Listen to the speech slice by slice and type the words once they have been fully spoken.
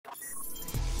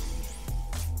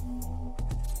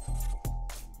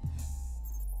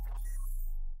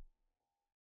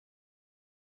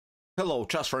Hello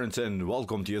chess friends and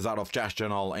welcome to your of Chess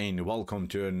channel and welcome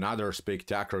to another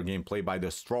spectacular game played by the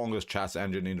strongest chess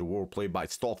engine in the world, played by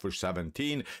Stockfish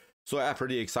 17. So after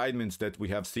the excitements that we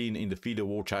have seen in the FIDE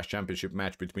World Chess Championship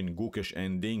match between Gukesh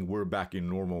and Ding, we're back in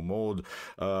normal mode.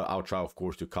 I'll try, of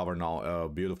course, to cover now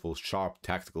beautiful, sharp,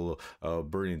 tactical,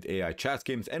 brilliant AI chess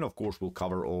games, and of course we'll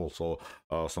cover also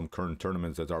some current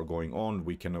tournaments that are going on.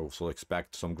 We can also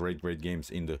expect some great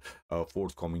games in the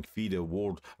forthcoming FIDE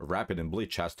World Rapid and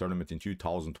Blitz Chess Tournament in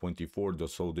 2024.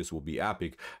 So this will be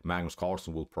epic. Magnus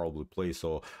Carlsen will probably play.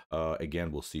 So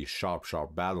again, we'll see sharp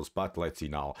battles. But let's see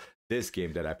now this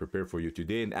game that I prepared for you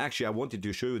today. And actually I wanted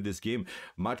to show you this game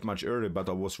much earlier, but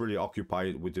I was really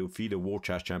occupied with the FIDE World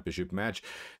Chess Championship match.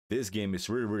 This game is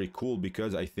really cool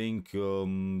because I think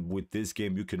with this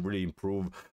game you can really improve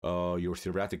your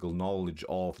theoretical knowledge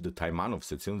of the Taimanov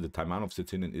Sicilian. The Taimanov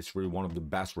Sicilian is really one of the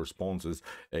best responses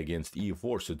against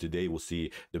e4. So today we'll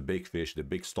see the big fish, the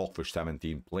big Stockfish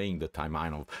 17 playing the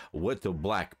Taimanov with the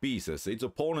black pieces. Its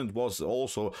opponent was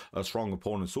also a strong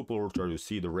opponent, Superultra. You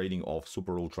see the rating of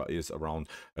Superultra is around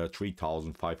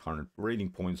 3,500 rating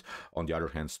points. On the other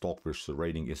hand, Stockfish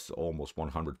rating is almost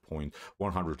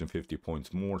 150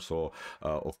 points more. So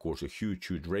of course a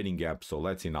huge rating gap. So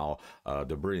let's see now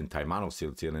the brilliant Taimanov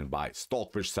Sicilian by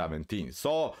Stockfish 17.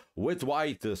 So with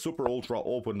white, Superultra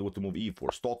opened with the move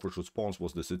e4. Stockfish response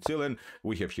was the Sicilian.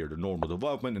 We have here the normal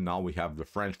development, and now we have the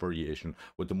French variation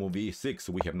with the move e6.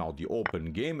 We have now the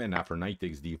open game, and after knight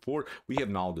takes d4, we have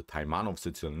now the Taimanov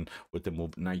Sicilian with the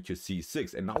move knight to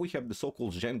c6. And now we have the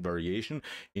so-called Szén variation,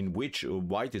 in which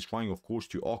white is trying, of course,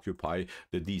 to occupy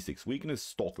the d6 weakness.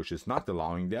 Stockfish is not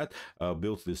allowing that,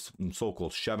 builds this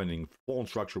so-called chevening pawn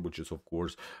structure, which is, of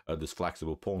course, this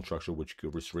flexible pawn structure, which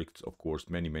restricts, of course,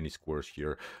 many squares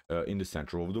here in the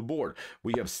center of the board.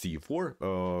 We have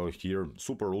c4. Here,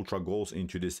 Superultra goes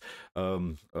into this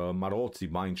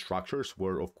Maroczy bind structures,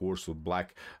 where, of course,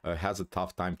 black has a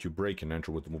tough time to break and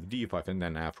enter with the move d5, and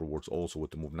then afterwards also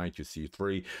with the move knight to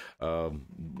c3.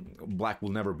 Black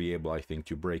will never be able, I think,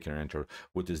 to break and enter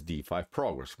with this d5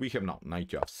 progress. We have now knight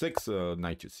to f6,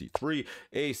 knight to c3,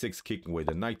 a6, kicking away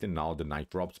the knight, and now the knight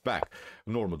drops back.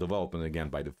 Normal development again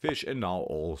by the fish, and now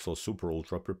also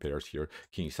Superultra prepares here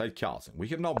kingside castling. We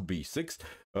have now b6,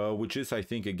 which is, I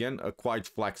think, again, a quite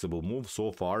flexible move.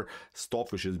 So far,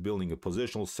 Stockfish is building a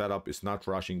positional setup, is not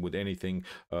rushing with anything,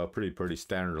 pretty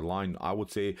standard line. I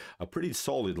would say a pretty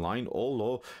solid line,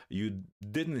 although you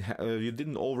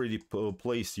didn't already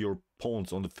place your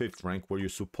pawns on the 5th rank where you're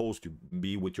supposed to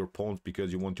be with your pawns,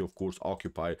 because you want to, of course,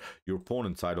 occupy your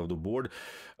opponent side of the board.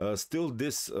 Still,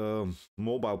 this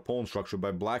mobile pawn structure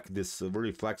by black, this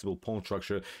very flexible pawn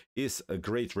structure, is a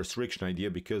great restriction idea,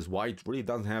 because white really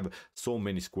doesn't have so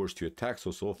many squares to attack.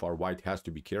 So far white has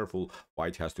to be careful.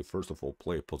 White has to first of all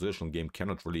play a positional game,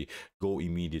 cannot really go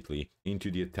immediately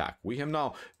into the attack. We have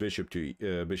now bishop to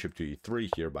e3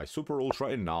 here by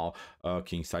Superultra, and now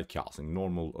kingside castling.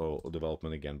 Normal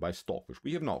development again by Stockfish.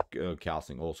 We have now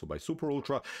castling also by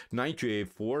Superultra. Knight to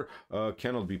a4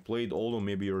 cannot be played, although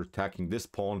maybe you're attacking this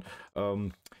pawn.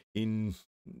 In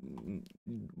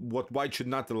what white should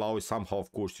not allow is somehow,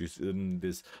 of course, to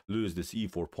lose this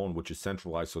e4 pawn, which is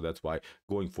centralized. So that's why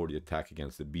going for the attack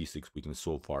against the b6 weakness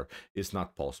so far is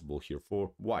not possible here for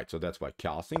white. So that's why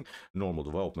casting. Normal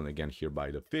development again here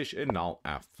by the fish, and now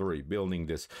f3, building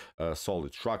this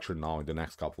solid structure. Now in the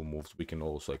next couple of moves we can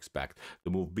also expect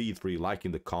the move b3, like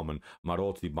in the common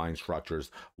Maroczy bind structures.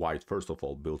 White first of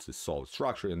all builds this solid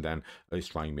structure, and then is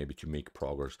trying maybe to make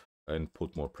progress and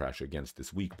put more pressure against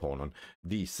this weak pawn on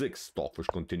d6. Stockfish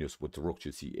continues with rook to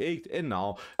c8, and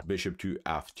now bishop to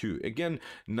f2. Again,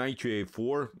 knight to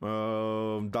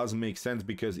a4 doesn't make sense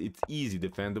because it's easy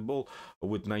defendable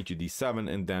with knight to d7,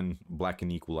 and then black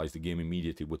can equalize the game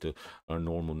immediately with a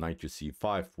normal knight to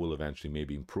c5. Will eventually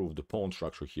maybe improve the pawn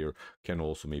structure here, can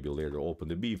also maybe later open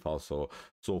the b file.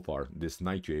 So far this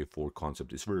knight to a4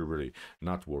 concept is really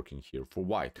not working here for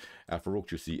white. After rook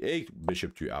to c8,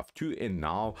 bishop to f2, and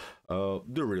now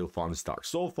the real fun starts.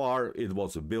 So far it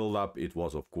was a build-up, it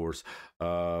was, of course,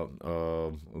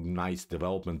 nice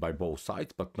development by both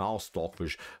sides, but now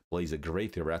Stockfish plays a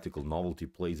great theoretical novelty,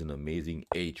 plays an amazing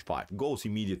h5, goes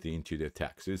immediately into the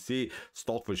attack. So you see,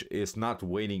 Stockfish is not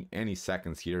waiting any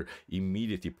seconds here,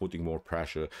 immediately putting more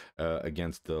pressure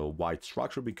against the white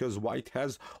structure, because white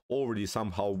has already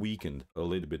somehow weakened a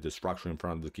little bit the structure in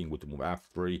front of the king with the move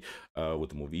f3, with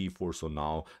the move e4. So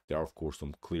now there are, of course,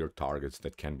 some clear targets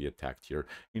that can be attacked attacked here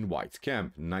in white's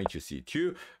camp. Knight to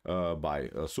c2 by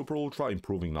Superultra,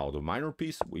 improving now the minor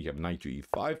piece. We have knight to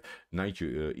e5, knight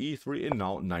to e3, and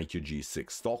now knight to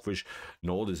g6. Stockfish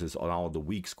notices now the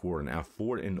weak square in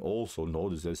f4, and also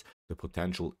notices the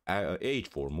potential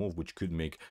h4 move, which could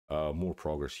make more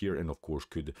progress here, and of course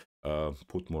could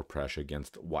put more pressure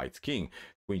against white's king.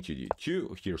 Queen to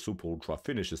d2. Here Superultra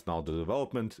finishes now the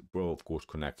development. Bro, of course,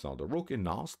 connects now the rook, and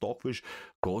now Stockfish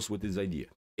goes with his idea.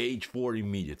 h4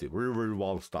 immediately. Very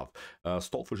wild stuff.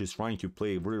 Stockfish is trying to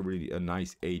play really a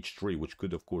nice h3, which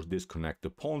could of course disconnect the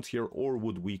pawns here, or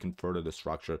would weaken further the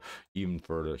structure even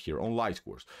further here on light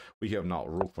squares. We have now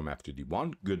rook from f to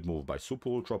d1. Good move by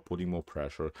Superultra, putting more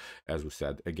pressure, as we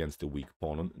said, against the weak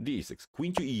pawn on d6.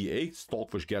 Queen to e8.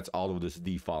 Stockfish gets out of this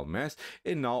d-file mess,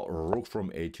 and now rook from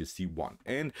a to c1.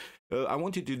 And I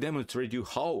wanted to demonstrate you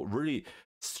how really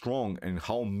strong and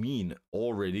how mean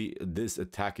already this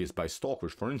attack is by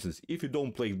Stockfish. For instance, if you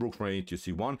don't play rook from a to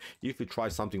c1, if you try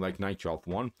something like knight to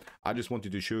f1, I just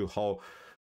wanted to show you how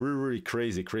really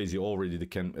crazy already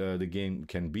the game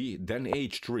can be. Then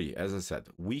h3, as I said,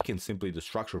 weaken simply the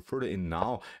structure further, and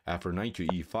now after knight to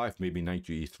e5, maybe knight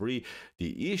to e3,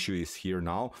 the issue is here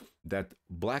now that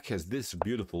black has this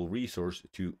beautiful resource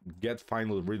to get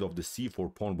finally rid of the c4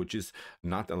 pawn, which is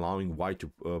not allowing white to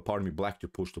black to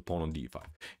push the pawn on d5.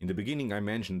 In the beginning, I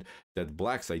mentioned that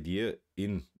black's idea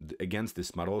against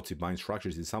this Maroczy bind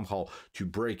structures is somehow to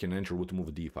break and enter with the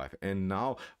move d5, and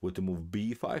now with the move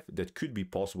b5, that could be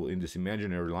possible in this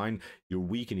imaginary line. You're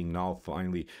weakening now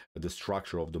finally the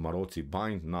structure of the Maroczy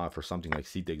bind. Now for something like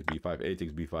c takes b5, a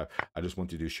takes b5, I just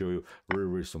wanted to show you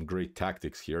really some great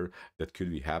tactics here that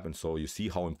could be happening. So you see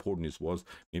how important this was,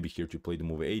 maybe here to play the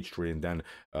move h3 and then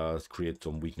create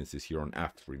some weaknesses here on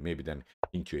f3. Maybe then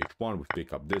into h1 we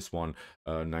pick up this one,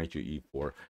 knight to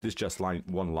e4. This just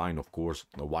one line, of course.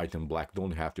 White and black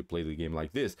don't have to play the game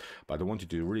like this, but I wanted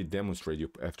to really demonstrate you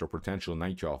after potential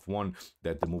knight to f1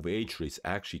 that the move h3 is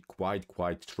actually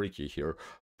quite tricky here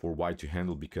for white to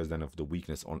handle, because then of the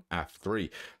weakness on f3.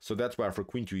 So that's why for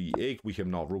queen to e8 we have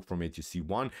now rook from a to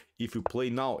c1. If you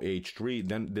play now h3,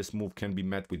 then this move can be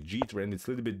met with g3, and it's a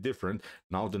little bit different.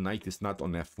 Now the knight is not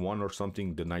on f1 or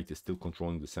something, the knight is still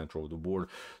controlling the center of the board,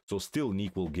 so still an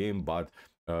equal game, but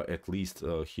at least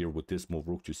here with this move,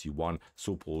 rook to c1,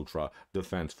 Superultra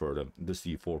defends further the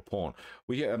c4 pawn.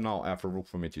 We have now, after rook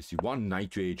from a to c1,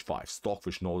 knight to h5.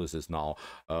 Stockfish notices now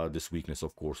this weakness,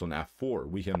 of course, on f4.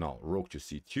 We have now rook to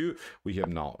c2. We have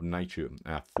now knight to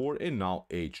f4, and now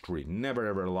h3. Never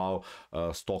ever allow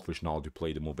Stockfish now to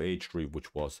play the move h3,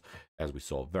 which was, as we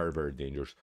saw, very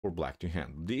dangerous for black to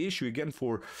handle. The issue again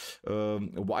for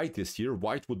white is here.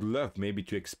 White would love maybe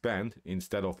to expand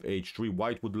instead of h3.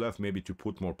 White would love maybe to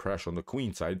put more pressure on the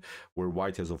queen side, where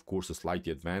white has of course a slight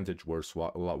advantage, where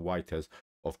white has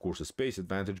of course a space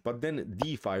advantage. But then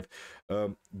d5,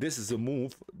 this is a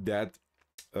move that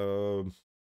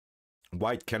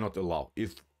white cannot allow.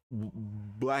 If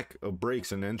black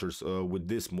breaks and enters with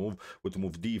this move, with the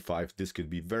move d5, this could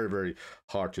be very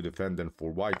hard to defend. Then for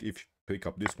white, if pick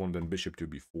up this one, then bishop to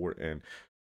b4, and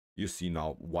you see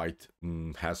now white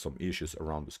has some issues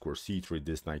around the square c3.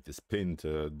 This knight is pinned,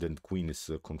 then queen is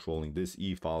controlling this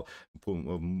e-file,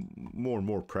 more and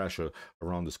more pressure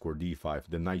around the square d5.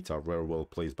 The knights are very well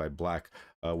placed by black.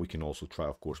 We can also try,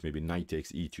 of course, maybe knight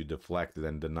takes e to deflect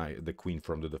then the queen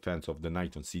from the defense of the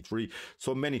knight on c3.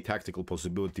 So many tactical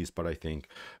possibilities, but I think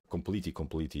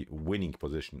completely winning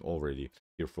position already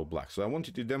here for black. So I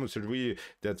wanted to demonstrate really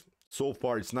that so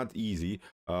far it's not easy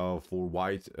for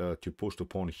white to push the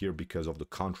pawn here because of the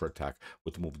counterattack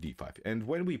with move d5. And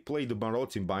when we play the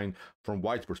Maroczy bind from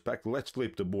white's perspective, let's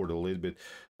flip the board a little bit.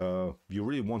 You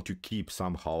really want to keep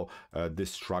somehow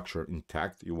this structure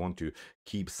intact. You want to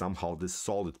keep somehow this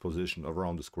solid position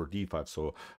around the square d5.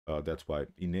 So that's why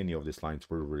in any of these lines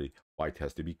really white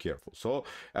has to be careful. So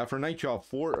after knight to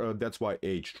f4, that's why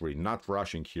h3, not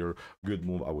rushing here. Good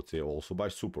move, I would say, also by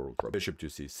Superultra. Bishop to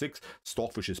c6.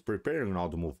 Stockfish is preparing now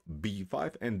to move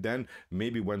b5, and then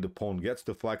maybe when the pawn gets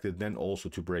deflected, then also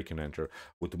to break and enter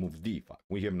with the move d5.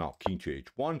 We have now king to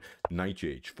h1, knight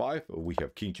to h5. We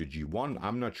have king to g1.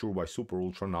 I'm not sure why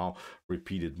Superultra now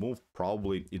repeated move.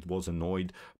 Probably it was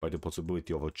annoyed by the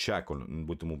possibility of a check on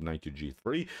with the move knight to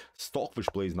g3. Stockfish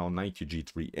plays now knight to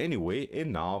g3 anyway,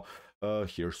 and now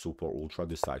here Superultra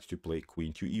decides to play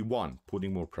queen to e1,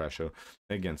 putting more pressure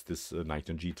against this knight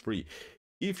on g3.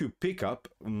 If you pick up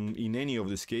in any of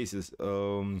these cases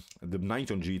the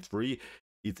knight on g3,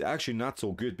 it's actually not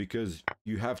so good because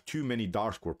you have too many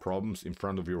dark square problems in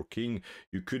front of your king.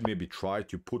 You could maybe try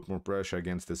to put more pressure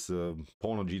against this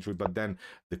pawn on g3, but then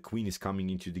the queen is coming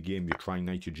into the game. You're trying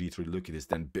knight to g3. Look at this.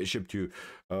 Then bishop to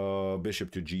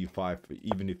g5.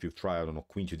 Even if you try, I don't know,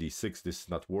 queen to d6, this is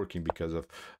not working because of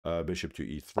bishop to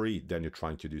e3. Then you're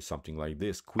trying to do something like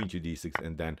this, queen to d6,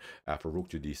 and then after rook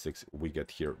to d6, we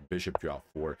get here bishop to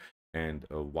f4, and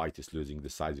white is losing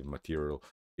decisive material.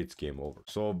 It's game over.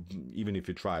 So even if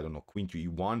you try, I don't know, queen to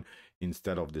e1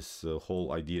 instead of this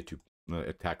whole idea to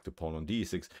attack the pawn on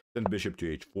d6, then bishop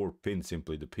to h4, pin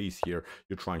simply the piece here.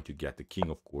 You're trying to get the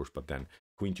king, of course, but then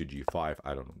queen to g5,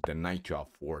 I don't know, then knight to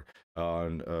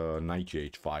f4, knight to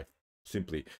h5,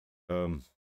 simply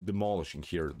demolishing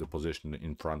here the position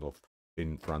in front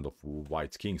of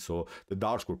white's king. So the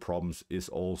dark square problems is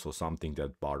also something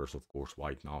that bothers, of course,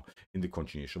 white now in the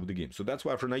continuation of the game. So that's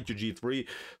why after knight to g3,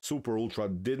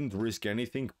 Superultra didn't risk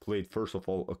anything, played first of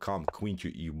all a calm queen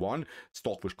to e1.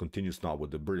 Stockfish continues now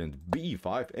with the brilliant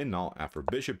b5, and now after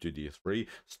bishop to d3,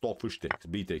 Stockfish takes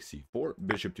b takes c4,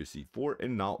 bishop to c4,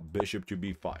 and now bishop to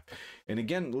b5. And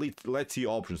again, let's see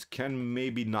options. Can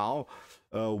maybe now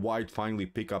white finally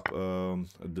pick up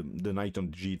the knight on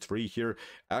g3 here?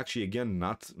 Actually, again,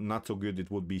 not so good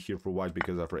it would be here for white,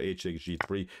 because after h takes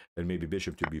g3, then maybe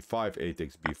bishop to b5, a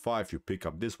takes b5, you pick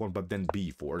up this one, but then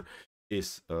b4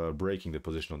 is breaking the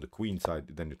position on the queen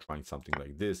side. Then you're trying something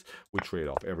like this. We trade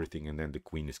off everything, and then the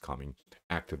queen is coming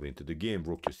actively into the game.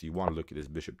 Rook to c1, look at this,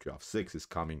 bishop to f6 is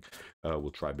coming.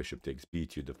 We'll try bishop takes b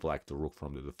to deflect the rook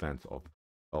from the defense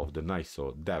of the knight.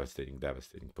 So devastating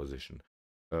position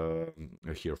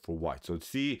here for white. So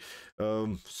see,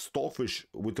 Stockfish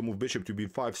with the move bishop to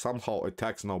b5 somehow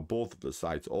attacks now both of the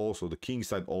sides, also the king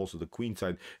side, also the queen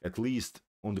side. At least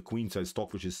on the queen side,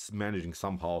 Stockfish is managing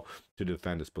somehow to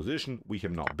defend his position. We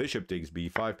have now bishop takes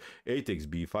b5, a takes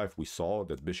b5. We saw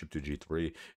that bishop to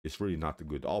g3 is really not a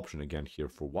good option again here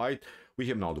for white. We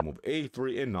have now the move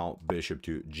a3, and now bishop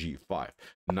to g5.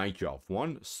 Knight to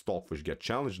f1, Stockfish get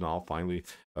challenged now. Finally,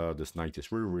 this knight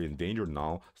is really in danger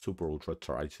now. Superultra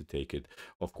tries to take it,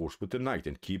 of course, with the knight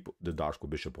and keep the dark square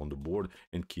bishop on the board,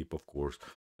 and keep, of course,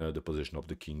 the position of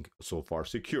the king so far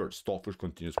secure. Stockfish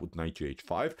continues with knight to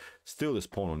h5. Still, his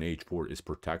pawn on h4 is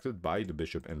protected by the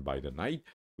bishop and by the knight.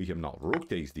 We have now rook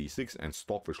takes d6, and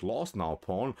Stockfish lost now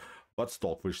pawn, but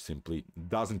Stockfish simply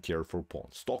doesn't care for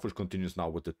pawns. Stockfish continues now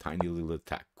with the tiny little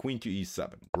attack. Queen to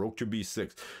e7, rook to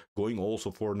b6, going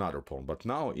also for another pawn. But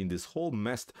now in this whole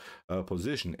messed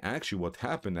position, actually what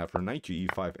happened after knight to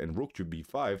e5 and rook to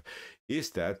b5 is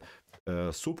that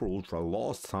Superultra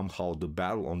lost somehow the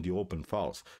battle on the open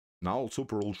files. Now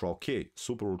Superultra, okay,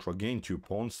 Superultra gained 2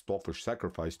 pawns, Stockfish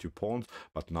sacrificed 2 pawns,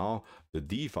 but now the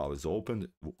d file is opened.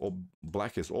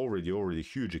 Black has already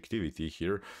huge activity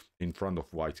here in front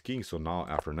of white's king. So now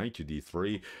after knight to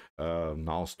d3,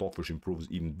 now Stockfish improves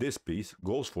even this piece,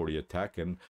 goes for the attack,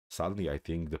 and suddenly I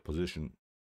think the position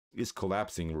is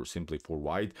collapsing simply for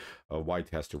white. White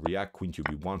has to react. Queen to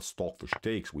b1, Stockfish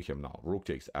takes. We have now rook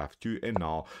takes f2, and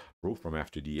now rook from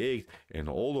f to d8. And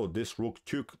although this rook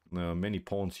took many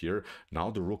pawns here,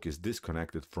 now the rook is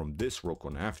disconnected from this rook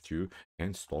on f2,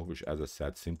 and Stockfish, as I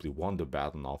said, simply won the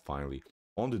battle now finally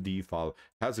on the d file,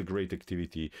 has a great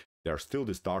activity. There are still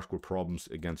these dark square problems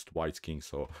against white's king,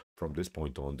 so from this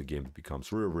point on, the game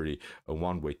becomes really a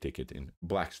one-way ticket in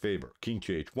black's favor. King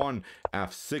to h1,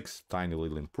 f6, tiny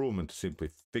little improvement, simply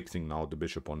fixing now the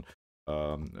bishop on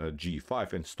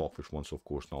g5, and Stockfish wants, of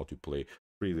course, now to play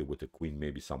freely with the queen,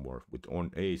 maybe somewhere with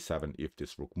on a7 if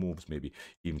this rook moves, maybe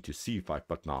even to c5.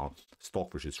 But now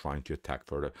Stockfish is trying to attack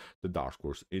further the dark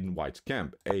squares in white's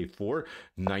camp. a4,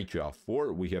 knight to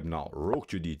f4. We have now rook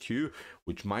to d2,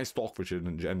 which my Stockfish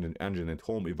engine at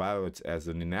home evaluates as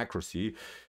an inaccuracy.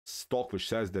 Stockfish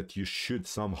says that you should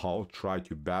somehow try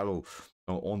to battle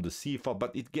on the c file,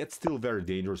 but it gets still very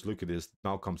dangerous. Look at this.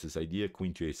 Now comes this idea,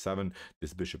 queen to a7.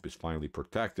 This bishop is finally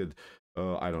protected.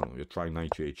 I don't know, you're trying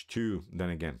knight to h2,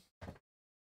 then again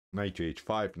knight to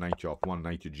h5, knight to f1,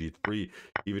 knight to g3.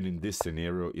 Even in this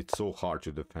scenario, it's so hard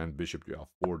to defend. Bishop to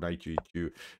f4, knight to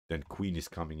e2, then queen is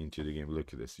coming into the game.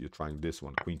 Look at this, you're trying this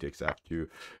one, queen takes f2.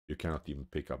 You cannot even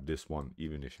pick up this one,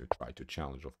 even if you try to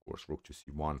challenge, of course. Rook to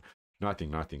c1,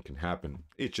 nothing can happen.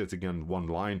 It's just, again, one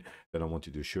line that I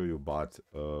wanted to show you, but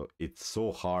it's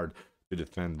so hard to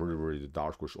defend really the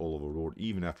dark squares all over the board,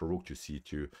 even after rook to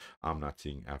c2. I'm not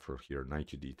seeing after here knight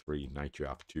to d3, knight to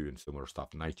f2, and similar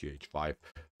stuff, knight to h5,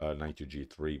 knight to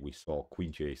g3. We saw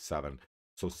queen to a7.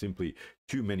 So simply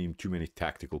too many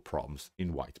tactical problems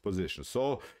in white's position.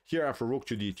 So here after rook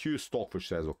to d2, Stockfish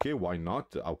says, okay, why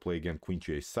not? I'll play again queen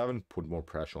to a7, put more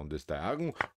pressure on this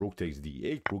diagonal. Rook takes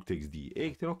d8, rook takes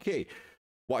d8, and okay,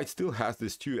 White still has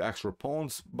these 2 extra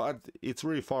pawns, but it's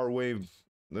really far away.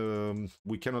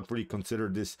 We cannot really consider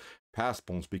this pass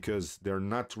pawns because they're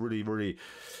not really very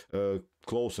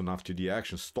close enough to the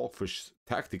action. Stockfish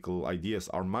tactical ideas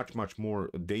are much more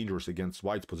dangerous against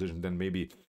White's position than maybe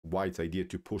White's idea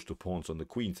to push the pawns on the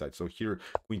queen side. So here,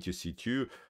 queen to c2.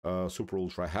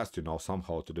 Superultra has to now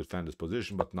somehow to defend this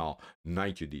position, but now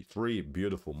knight to d3,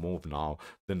 beautiful move. Now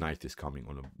the knight is coming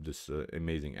on this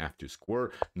amazing f2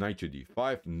 square, knight to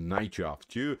d5, knight to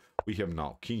f2. We have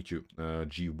now king to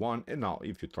g1, and now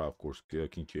if you try, of course,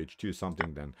 king to h2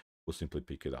 something, then we'll simply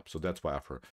pick it up. So that's why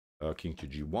after king to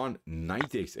g1,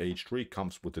 knight takes h3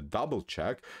 comes with a double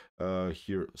check.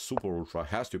 Here Superultra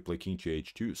has to play king to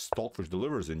h2. Stockfish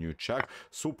delivers a new check.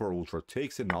 Superultra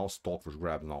takes it. Now Stockfish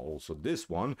grabs now also this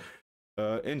one,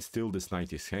 and still this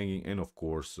knight is hanging. And of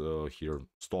course here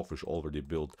Stockfish already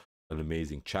built an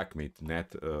amazing checkmate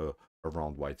net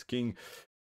around White's king.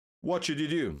 What should you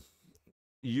do?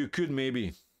 You could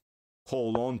maybe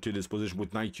hold on to this position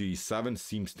with knight to e7,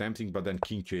 seems tempting, but then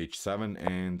king to h7,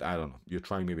 and I don't know, you're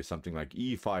trying maybe something like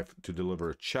e5 to deliver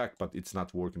a check, but it's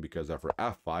not working because after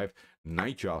f5,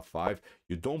 knight to f5,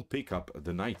 you don't pick up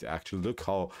the knight. Actually, look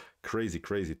how crazy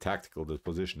tactical the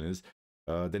position is.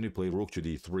 Then you play rook to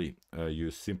d3.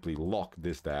 You simply lock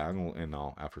this diagonal, and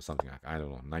now after something like, I don't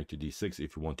know, knight to d6,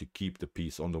 if you want to keep the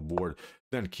piece on the board,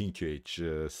 then king to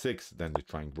h6, then you're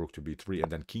trying rook to b3,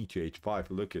 and then king to h5.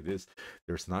 Look at this.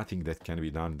 There's nothing that can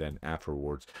be done then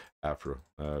afterwards. After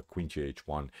queen to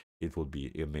h1, it will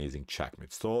be amazing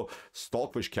checkmate. So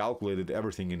Stockfish calculated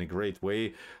everything in a great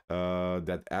way,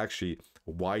 that actually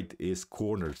White is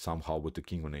cornered somehow with the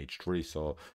king on h3.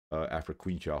 So after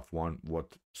queen to f1,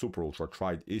 what Superultra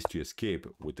tried is to escape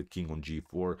with the king on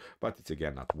g4, but it's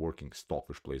again not working.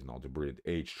 Stockfish plays now the brilliant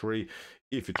h3.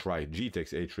 If you try g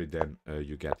takes h3, then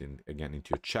you get again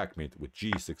into a checkmate with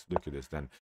g6. Look at this, then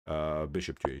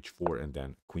bishop to h4, and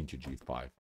then queen to g5.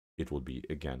 It will be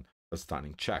again a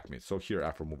stunning checkmate. So here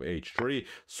after move h3,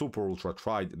 Superultra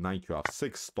tried knight to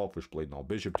f6, Stockfish played now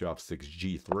bishop to f6,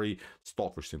 g3,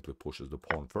 Stockfish simply pushes the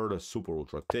pawn further,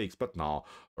 Superultra takes, but now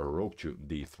a rook to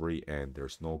d3, and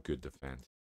there's no good defense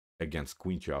against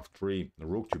queen to f3,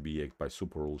 rook to b8 by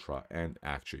Superultra, and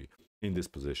actually in this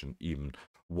position even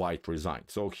White resigned.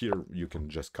 So here you can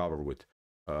just cover with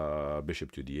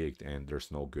bishop to d8, and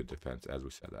there's no good defense, as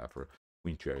we said, after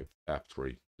queen to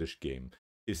f3. This game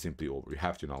is simply over. You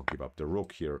have to now give up the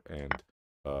rook here, and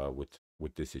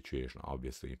with this situation,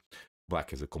 obviously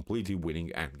Black is a completely winning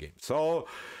endgame. So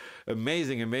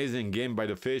amazing game by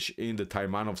the fish in the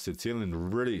Taimanov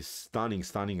Sicilian. Really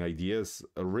stunning ideas,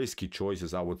 risky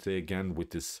choices, I would say, again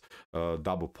with this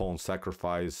double pawn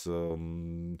sacrifice.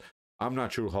 I'm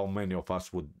not sure how many of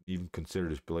us would even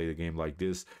consider to play a game like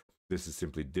this. This is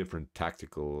simply different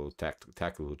tactical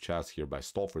chess here by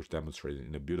Stockfish, demonstrated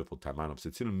in a beautiful Taimanov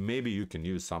Sicilian. Maybe you can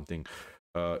use something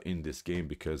in this game,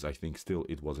 because I think still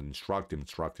it was an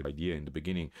instructive idea in the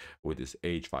beginning with this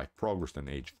h5 progress, then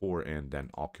h4, and then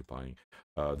occupying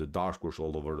the dark squares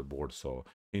all over the board. So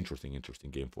interesting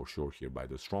game for sure here by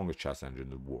the strongest chess engine in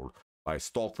the world, by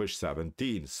Stockfish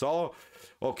 17. So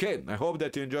okay, I hope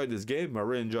that you enjoyed this game. I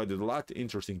really enjoyed it a lot.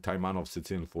 Interesting Taimanov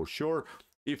Sicilian for sure.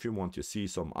 If you want to see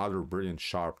some other brilliant,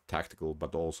 sharp, tactical,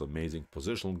 but also amazing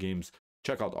positional games,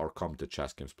 check out our commented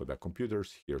chess games played by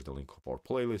computers. Here's the link of our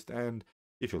playlist, and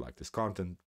if you like this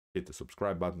content, hit the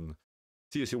subscribe button.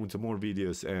 See you soon with some more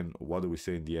videos, and what do we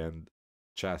say in the end?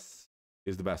 Chess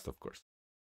is the best, of course.